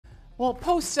Well,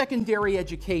 post-secondary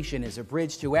education is a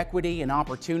bridge to equity and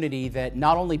opportunity that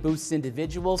not only boosts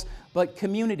individuals, but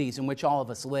communities in which all of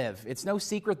us live. It's no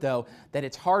secret, though, that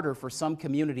it's harder for some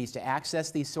communities to access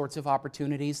these sorts of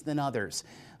opportunities than others.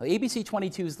 ABC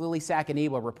 22's Lily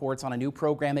Sakaniwa reports on a new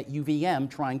program at UVM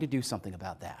trying to do something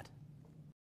about that.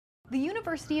 The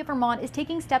University of Vermont is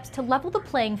taking steps to level the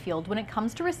playing field when it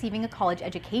comes to receiving a college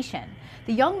education.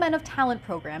 The Young Men of Talent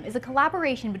program is a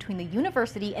collaboration between the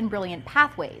university and Brilliant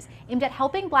Pathways, aimed at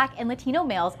helping Black and Latino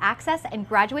males access and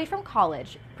graduate from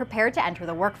college, prepared to enter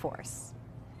the workforce.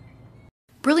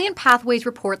 Brilliant Pathways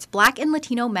reports Black and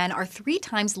Latino men are 3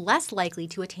 times less likely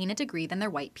to attain a degree than their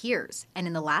white peers. And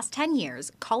in the last 10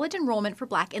 years, college enrollment for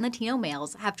Black and Latino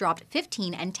males have dropped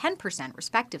 15% and 10%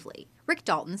 respectively. Rick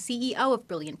Dalton, CEO of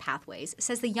Brilliant Pathways,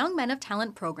 says the Young Men of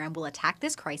Talent program will attack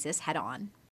this crisis head-on.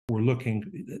 We're looking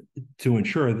to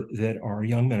ensure that our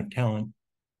young men of talent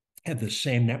have the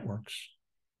same networks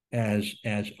as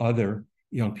other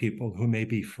young people who may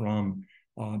be from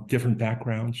different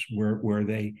backgrounds, where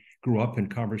they grew up in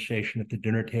conversation at the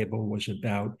dinner table was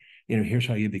about, here's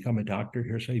how you become a doctor,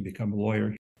 here's how you become a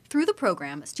lawyer. Through the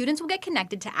program, students will get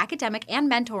connected to academic and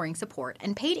mentoring support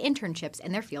and paid internships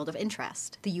in their field of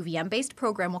interest. The UVM-based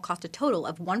program will cost a total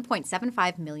of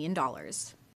 $1.75 million.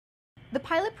 The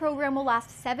pilot program will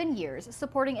last 7 years,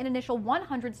 supporting an initial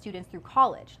 100 students through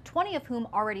college, 20 of whom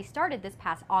already started this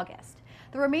past August.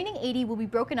 The remaining 80 will be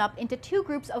broken up into 2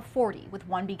 groups of 40, with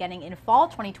one beginning in fall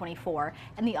 2024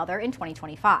 and the other in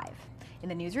 2025. In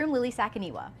the newsroom, Lily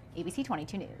Sakaniwa, ABC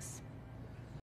 22 News.